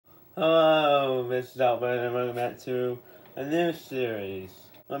Hello, Mrs. Albert, and welcome back to a new series.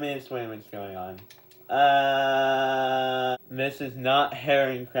 Let me explain what's going on. This is not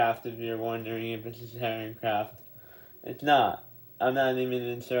Herringcraft, if you're wondering if this is Herringcraft. It's not. I'm not even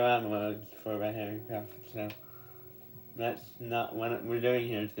in survival mode for my Herringcraft, so that's not what we're doing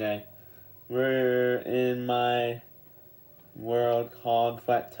here today. We're in my world called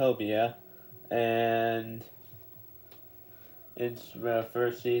Flatopia, and it's the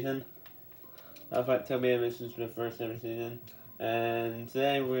first season of Flatopia. This is the first ever season, and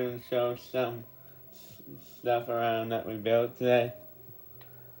today we're going to show some stuff around that we built today.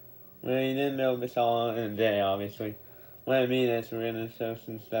 We didn't build this all in a day, obviously. What I mean is we're going to show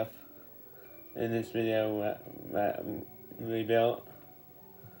some stuff in this video that we built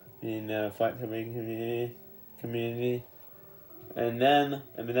in the Flatopia community. And then,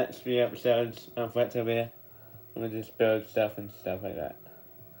 in the next few episodes of Flatopia, we'll just build stuff and stuff like that.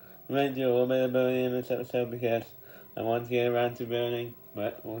 I'm going to do a little bit of building in this episode because I want to get around to building,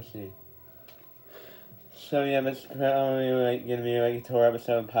 but we'll see. So yeah, this is probably going to be like a tour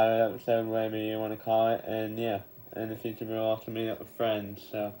episode, pilot episode, whatever you want to call it. And yeah, in the future we'll also meet up with friends,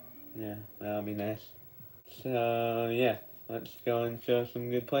 so yeah, that'll be nice. So yeah, let's go and show some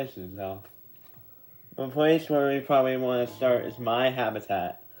good places off. The place where we probably want to start is my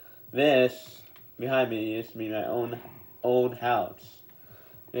habitat. This, behind me, used to be my own old house.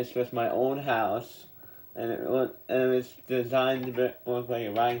 This was my old house, and it was designed to look like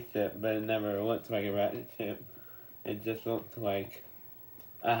a rocket ship, but it never looked like a rocket ship. It just looked like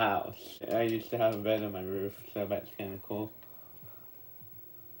a house. I used to have a bed on my roof, so that's kind of cool.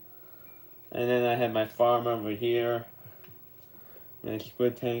 And then I had my farm over here, my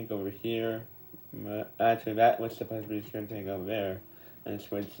squid tank over here. Actually, that was supposed to be a squid tank over there, and the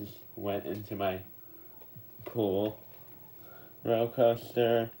squid just went into my pool. Roller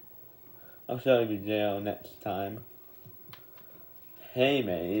coaster. I'll show you the jail next time. Hay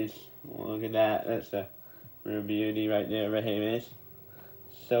maze. Look at that. That's a real beauty right there, a hay maze.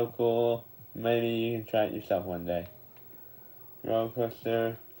 So cool. Maybe you can try it yourself one day. Roller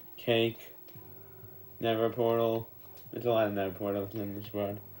coaster. Cake. Nether portal. There's a lot of nether portals in this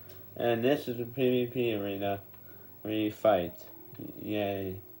world. And this is a PvP arena where you fight.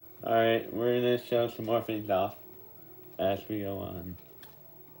 Yay. Alright, we're going to show some more things off as we go on.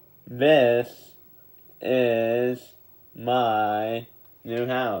 This is my new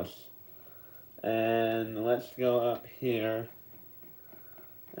house. And let's go up here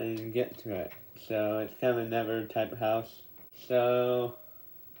and get to it. So it's kind of a Nether type of house. So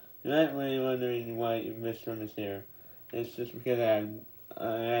you might be wondering why this room is here. It's just because I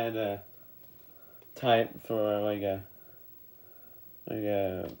had a type for like a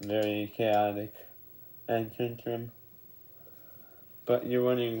very chaotic entrance room. But you're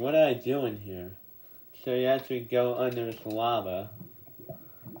wondering, what do I do in here? So you actually go under this lava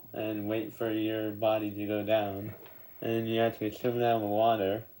and wait for your body to go down. And you actually swim down the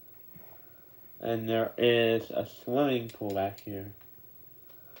water. And there is a swimming pool back here,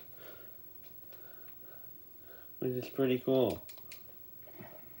 which is pretty cool.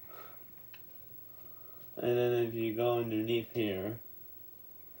 And then if you go underneath here,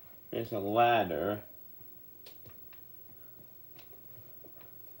 there's a ladder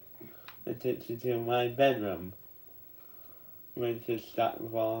that takes you to my bedroom, which is stocked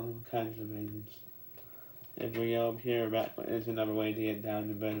with all kinds of things. If we go up here, there's another way to get down to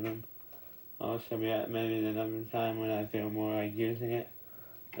the bedroom. I'll show you that maybe another time when I feel more like using it.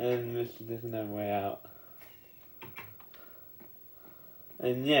 And this is just another way out.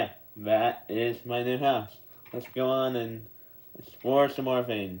 And yeah, that is my new house. Let's go on and explore some more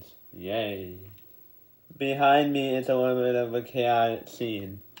things. Yay. Behind me is a little bit of a chaotic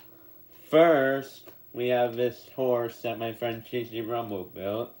scene. First, we have this horse that my friend Cheesy Rumble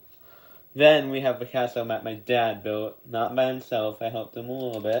built. Then we have the castle that my dad built, not by himself. I helped him a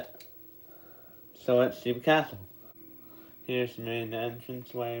little bit. So let's see the castle. Here's the main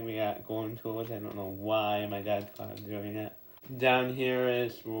entranceway. We got golden tools. I don't know why my dad caught doing it. Down here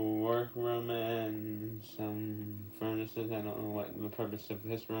is the workroom and some furnaces. I don't know what the purpose of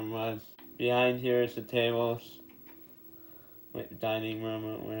this room was. Behind here is the tables. With dining room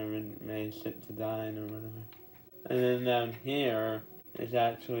or wherever it may sit to dine or whatever. And then down here is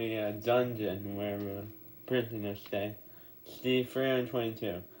actually a dungeon where prisoners stay. Steve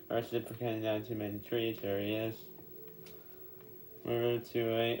 322. Arrested for cutting down too many trees. There he is. River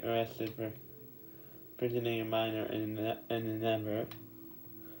 28. Arrested for prisoning a miner in the Nether.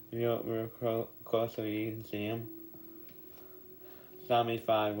 If you look real closely, you can see him. Zombie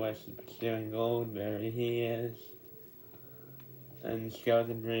 5 was pursuing gold. There he is. and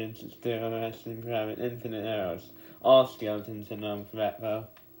skeleton dreams and still resting private infinite arrows. All skeletons are known for that though.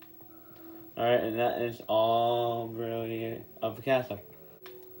 Alright, and that is all really of the castle.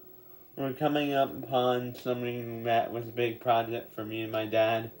 We're coming up upon something that was a big project for me and my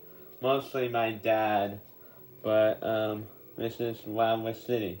dad. Mostly my dad, but this is Wild West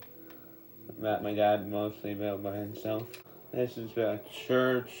City that my dad mostly built by himself. This is a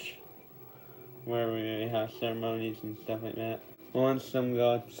church where we have ceremonies and stuff like that. Want some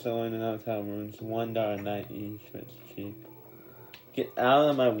gods still in an hotel rooms, $1 a night each, but it's cheap. Get out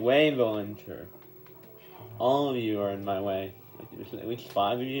of my way, villager. All of you are in my way. There's at least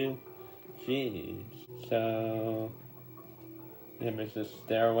 5 of you. Jeez. So, there's a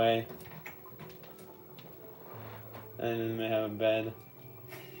stairway. And then they have a bed.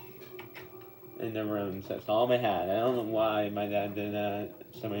 In the rooms. That's all they had. I don't know why my dad did that.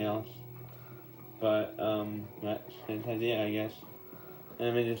 Somebody else. But, that's his idea, I guess.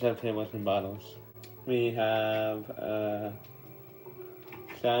 And we just have tables and bottles. We have a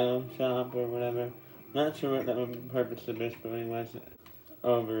saddle shop or whatever. Not sure what the purpose of this building was.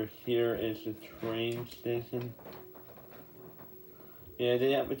 Over here is the train station. Yeah,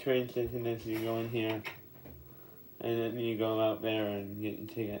 they have a train station as you go in here. And then you go out there and get your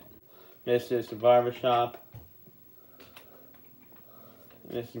ticket. This is the barber shop.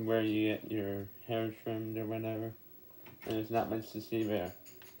 This is where you get your hair trimmed or whatever. And there's not much to see there.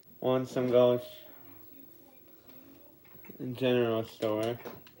 Want some ghosts? General store.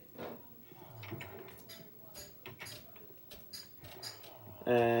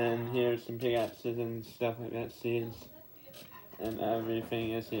 And here's some pickaxes and stuff like that, seeds. And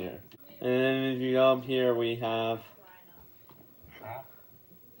everything is here. And then if you go up here, we have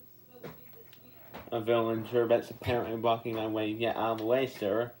a villager that's apparently blocking my way. Get out of the way,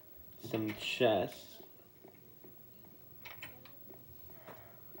 sir. Some chests.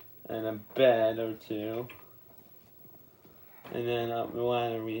 And a bed or two. And then up the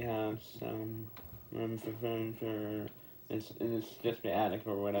ladder we have some room for furniture. It's just the attic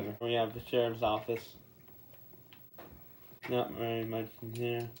or whatever. We have the sheriff's office. Not very much in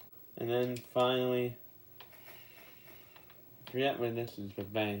here. And then finally, I forget where this is, the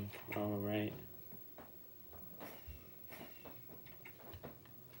bank. Oh, right.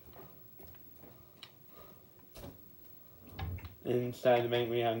 Inside the bank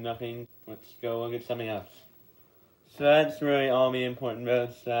we have nothing. Let's go look at something else. So that's really all the important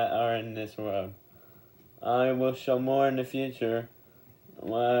roads that are in this world. I will show more in the future.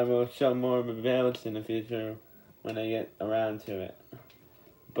 Well, I will show more of the builds in the future when I get around to it.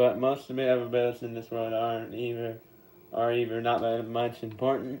 But most of the other builds in this world are either not that much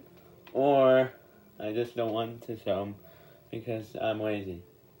important, or I just don't want to show them because I'm lazy.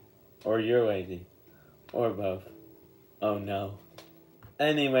 Or you're lazy. Or both. Oh no.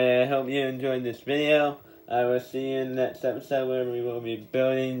 Anyway, I hope you enjoyed this video. I will see you in the next episode where we will be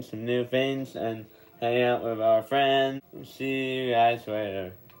building some new things and hang out with our friends. See you guys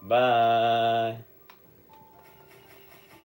later. Bye.